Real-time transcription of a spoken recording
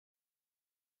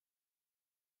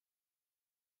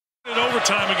In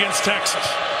overtime against Texas.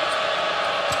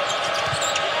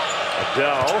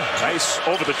 Adele, nice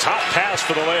over-the-top pass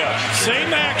for the layup.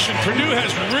 Same action. Purdue has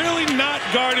really not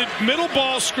guarded middle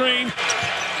ball screen.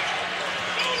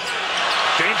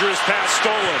 Dangerous pass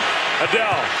stolen.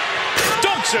 Adele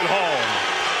dunks it home.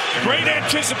 Great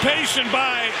anticipation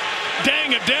by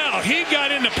Adele. He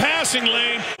got in the passing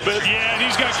lane. Yeah, and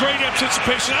he's got great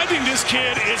anticipation. I think this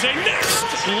kid is a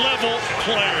next-level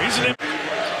player. He's an...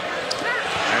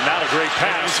 And not a great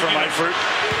pass from Eifert.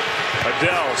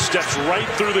 Adele steps right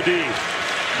through the D.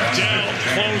 Adele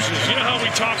closes. You know how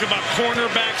we talk about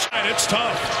cornerbacks? It's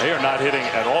tough. They are not hitting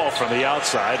at all from the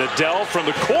outside. Adele from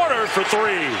the corner for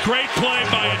three. Great play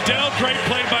by Adele. Great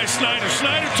play by Snyder.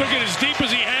 Snyder took it as deep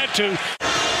as he had to.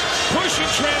 Push in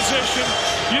transition.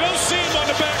 You don't see him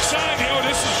on the backside. Oh,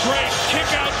 this is great. Kick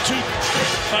out to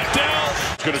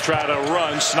Adele. Going to try to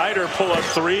run. Snyder pull up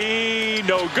three.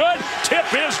 No good. Tip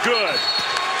is good.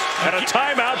 And a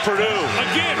timeout, Purdue.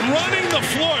 Again, running the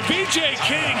floor. B.J.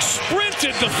 King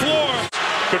sprinted the floor.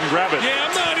 Couldn't grab it. Yeah,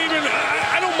 I'm not even,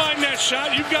 I don't mind that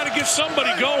shot. You've got to get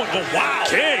somebody going. But wow.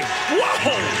 King.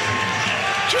 Whoa.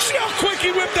 Did you see how quick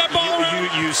he whipped that ball around?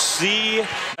 You see,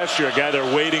 last year, a guy they're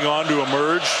waiting on to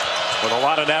emerge with a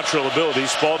lot of natural ability.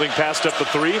 Spalding passed up the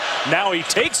three. Now he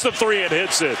takes the three and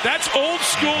hits it. That's old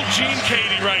school Gene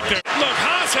Katie right there. Look,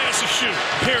 Haas has to shoot,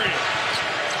 period.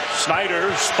 Snyder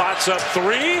spots up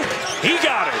three. He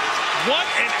got it. What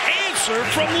an answer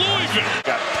from Louisville.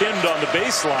 Got pinned on the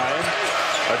baseline.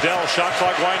 Adele, shot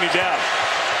clock winding down.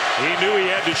 He knew he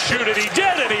had to shoot it. He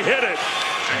did, and he hit it.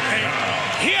 Hey,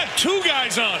 he had two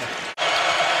guys on him.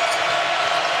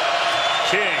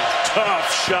 King, tough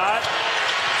shot.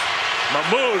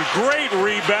 Mahmoud, great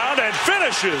rebound and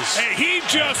finishes. Hey, he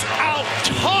just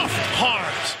out-toughed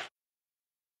Harms.